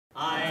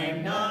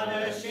I'm not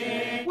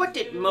ashamed. What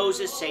did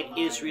Moses say to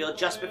Israel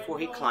just before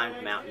he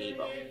climbed Mount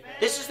Nebo?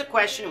 This is the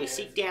question we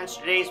seek to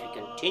answer today as we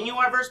continue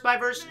our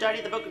verse-by-verse study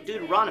of the book of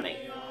Deuteronomy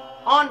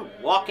on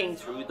Walking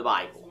Through the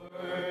Bible.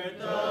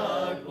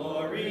 The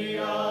glory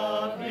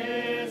of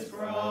his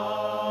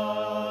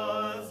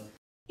cross.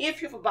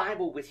 If you have a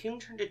Bible with you,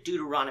 turn to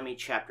Deuteronomy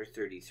chapter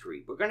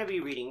 33. We're going to be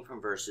reading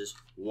from verses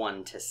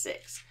 1 to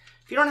 6.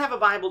 If you don't have a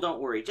Bible,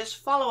 don't worry. Just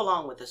follow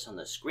along with us on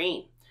the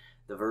screen.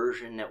 The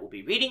version that we'll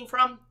be reading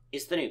from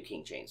is the New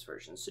King James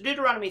Version. So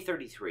Deuteronomy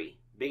 33,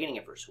 beginning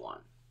at verse 1.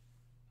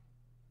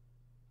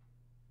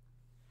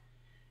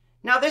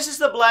 Now this is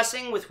the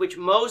blessing with which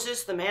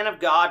Moses, the man of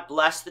God,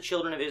 blessed the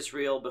children of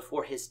Israel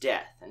before his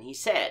death. And he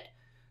said,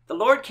 The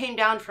Lord came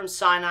down from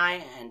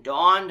Sinai and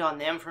dawned on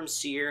them from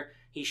Seir.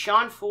 He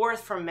shone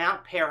forth from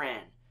Mount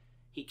Paran.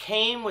 He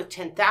came with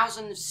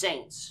 10,000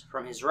 saints.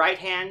 From his right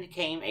hand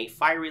came a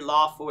fiery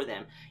law for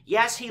them.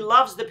 Yes, he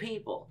loves the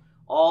people.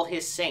 All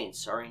his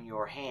saints are in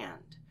your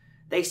hand.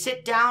 They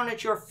sit down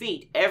at your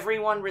feet.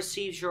 Everyone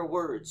receives your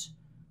words.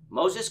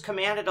 Moses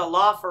commanded a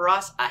law for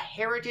us, a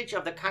heritage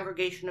of the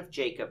congregation of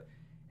Jacob,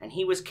 and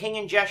he was king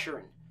in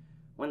Jeshurun.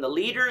 When the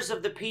leaders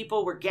of the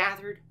people were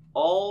gathered,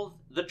 all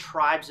the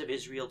tribes of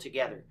Israel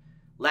together,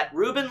 let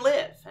Reuben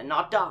live and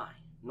not die,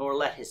 nor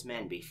let his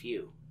men be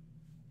few.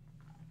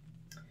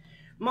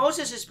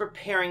 Moses is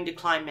preparing to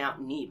climb Mount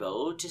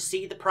Nebo to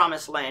see the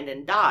promised land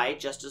and die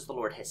just as the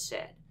Lord has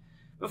said.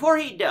 Before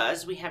he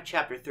does, we have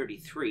chapter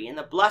 33 and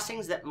the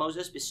blessings that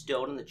Moses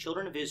bestowed on the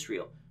children of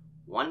Israel,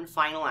 one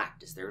final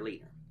act as their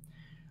leader.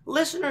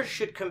 Listeners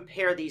should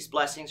compare these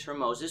blessings from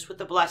Moses with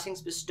the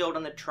blessings bestowed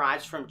on the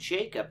tribes from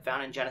Jacob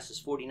found in Genesis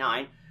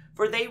 49,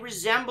 for they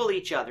resemble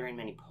each other in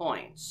many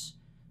points.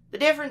 The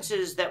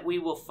differences that we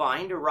will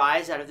find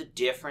arise out of the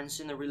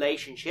difference in the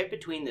relationship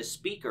between the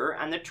speaker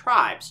and the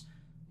tribes,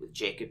 with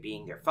Jacob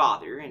being their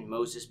father and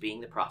Moses being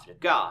the prophet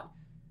of God.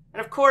 And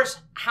of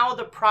course, how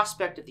the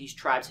prospect of these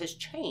tribes has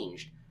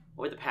changed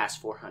over the past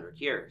 400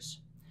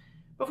 years.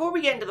 Before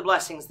we get into the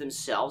blessings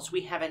themselves,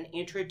 we have an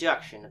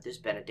introduction of this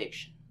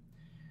benediction.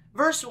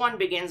 Verse 1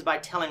 begins by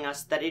telling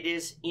us that it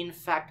is, in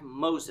fact,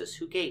 Moses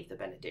who gave the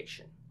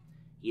benediction.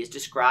 He is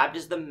described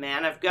as the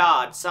man of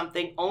God,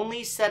 something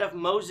only said of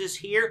Moses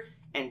here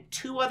and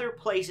two other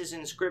places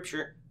in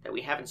Scripture that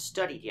we haven't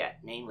studied yet,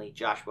 namely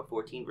Joshua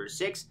 14, verse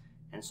 6,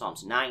 and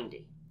Psalms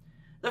 90.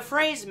 The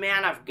phrase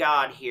man of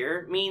God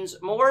here means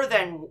more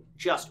than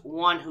just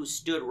one who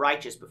stood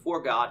righteous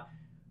before God,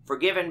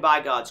 forgiven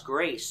by God's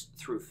grace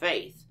through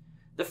faith.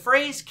 The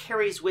phrase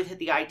carries with it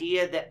the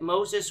idea that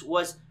Moses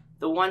was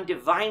the one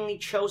divinely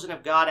chosen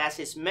of God as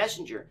his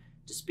messenger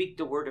to speak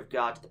the word of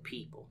God to the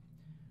people.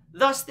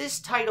 Thus,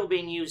 this title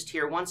being used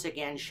here once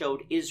again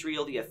showed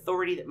Israel the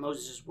authority that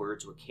Moses'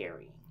 words were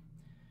carrying.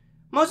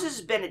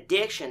 Moses'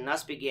 benediction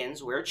thus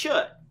begins where it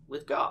should,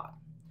 with God.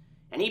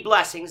 Any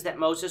blessings that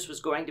Moses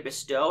was going to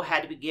bestow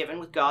had to be given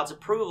with God's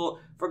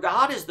approval, for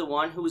God is the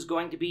one who was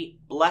going to be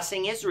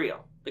blessing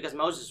Israel, because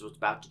Moses was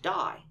about to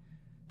die.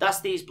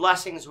 Thus, these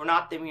blessings were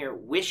not the mere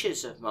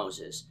wishes of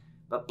Moses,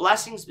 but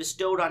blessings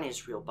bestowed on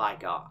Israel by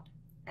God.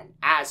 And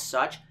as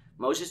such,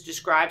 Moses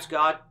describes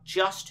God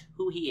just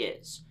who he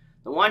is,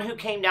 the one who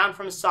came down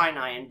from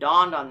Sinai and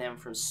dawned on them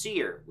from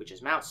Seir, which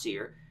is Mount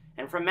Seir,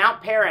 and from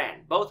Mount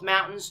Paran, both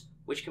mountains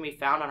which can be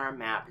found on our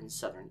map in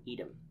southern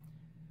Edom.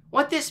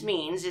 What this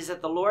means is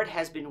that the Lord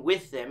has been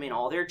with them in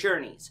all their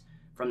journeys,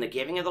 from the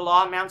giving of the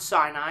law on Mount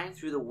Sinai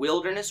through the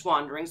wilderness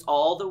wanderings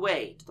all the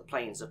way to the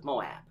plains of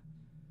Moab.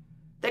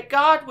 That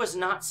God was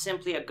not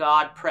simply a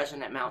God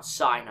present at Mount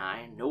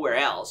Sinai and nowhere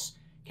else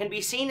can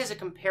be seen as a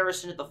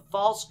comparison to the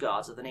false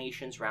gods of the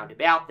nations round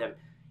about them,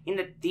 in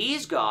that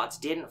these gods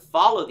didn't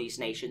follow these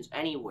nations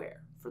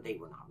anywhere, for they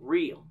were not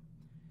real.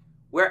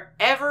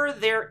 Wherever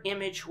their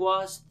image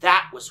was,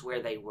 that was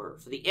where they were,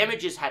 for the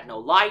images had no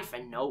life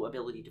and no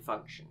ability to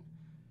function.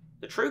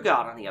 The true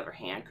God, on the other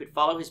hand, could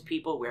follow his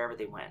people wherever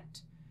they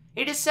went.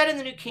 It is said in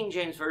the New King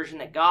James Version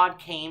that God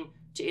came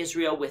to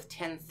Israel with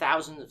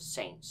 10,000 of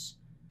saints.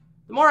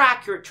 The more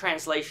accurate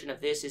translation of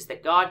this is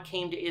that God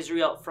came to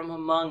Israel from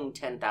among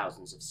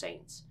 10,000s of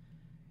saints.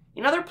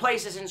 In other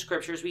places in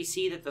Scriptures, we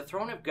see that the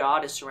throne of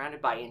God is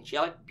surrounded by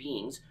angelic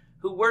beings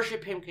who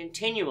worship him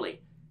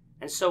continually.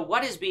 And so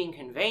what is being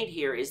conveyed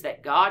here is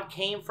that God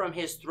came from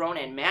his throne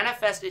and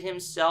manifested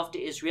himself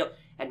to Israel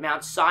at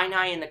Mount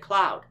Sinai in the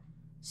cloud,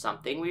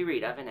 something we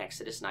read of in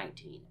Exodus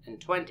 19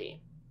 and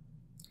 20.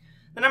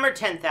 The number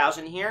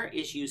 10,000 here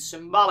is used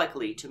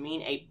symbolically to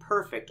mean a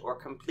perfect or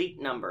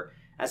complete number,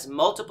 as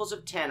multiples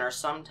of 10 are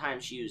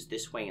sometimes used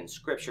this way in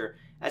Scripture,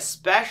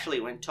 especially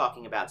when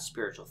talking about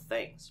spiritual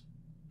things.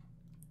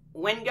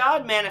 When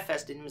God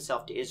manifested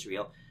himself to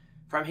Israel,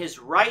 from his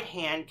right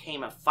hand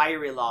came a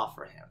fiery law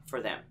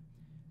for them.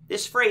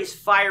 This phrase,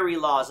 fiery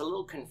law, is a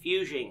little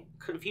confusing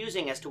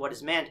as to what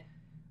is meant,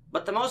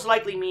 but the most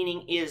likely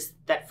meaning is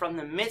that from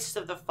the midst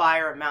of the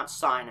fire of Mount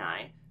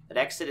Sinai, that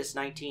Exodus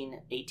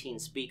 19:18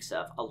 speaks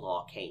of, a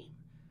law came.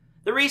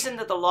 The reason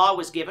that the law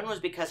was given was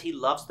because he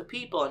loves the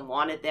people and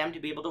wanted them to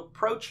be able to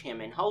approach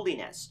him in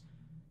holiness.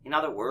 In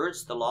other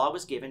words, the law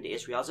was given to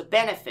Israel as a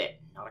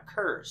benefit, not a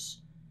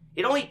curse.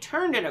 It only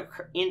turned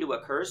into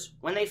a curse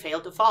when they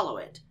failed to follow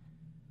it.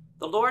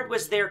 The Lord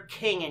was their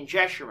king in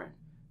Jeshurun,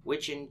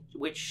 which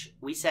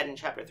we said in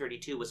chapter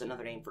 32 was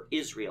another name for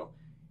Israel,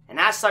 and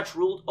as such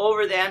ruled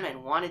over them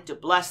and wanted to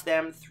bless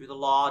them through the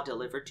law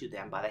delivered to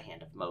them by the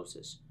hand of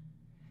Moses.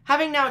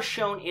 Having now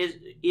shown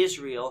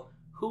Israel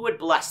who would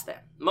bless them,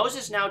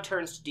 Moses now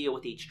turns to deal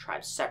with each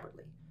tribe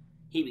separately.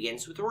 He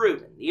begins with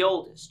Reuben, the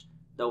oldest,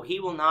 though he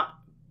will not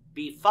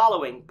be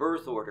following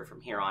birth order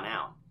from here on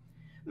out.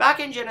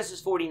 Back in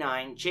Genesis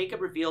 49, Jacob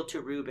revealed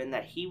to Reuben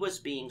that he was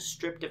being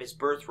stripped of his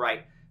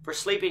birthright for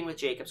sleeping with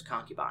Jacob's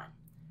concubine.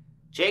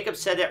 Jacob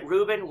said that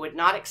Reuben would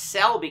not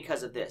excel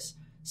because of this,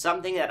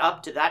 something that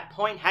up to that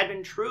point had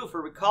been true,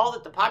 for recall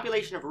that the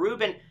population of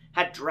Reuben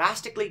had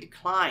drastically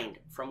declined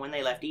from when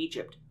they left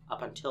Egypt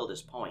up until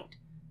this point.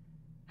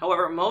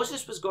 However,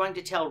 Moses was going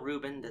to tell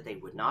Reuben that they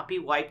would not be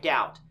wiped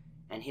out,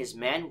 and his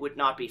men would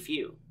not be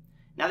few.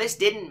 Now this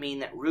didn't mean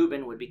that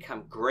Reuben would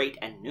become great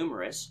and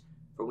numerous,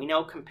 for we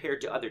know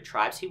compared to other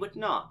tribes he would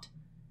not.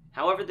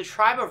 However, the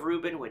tribe of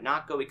Reuben would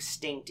not go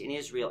extinct in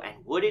Israel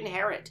and would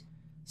inherit,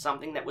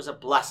 something that was a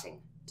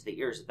blessing to the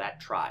ears of that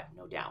tribe,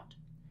 no doubt.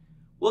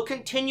 We'll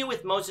continue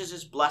with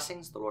Moses'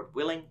 blessings, the Lord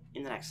willing,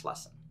 in the next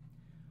lesson.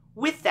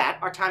 With that,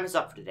 our time is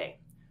up for today.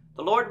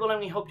 The Lord willing,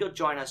 we hope you'll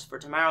join us for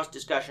tomorrow's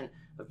discussion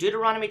of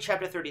Deuteronomy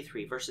chapter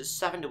 33, verses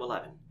 7 to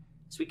 11,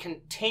 as we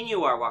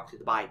continue our walk through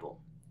the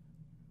Bible,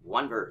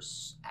 one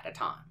verse at a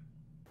time.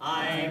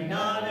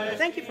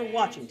 Thank you for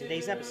watching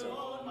today's episode.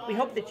 We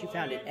hope that you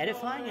found it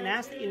edifying and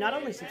ask that you not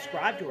only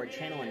subscribe to our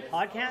channel and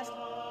podcast,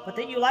 but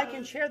that you like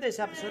and share this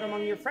episode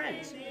among your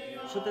friends,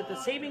 so that the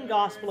saving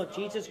gospel of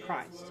Jesus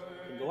Christ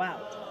can go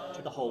out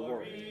to the whole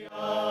world.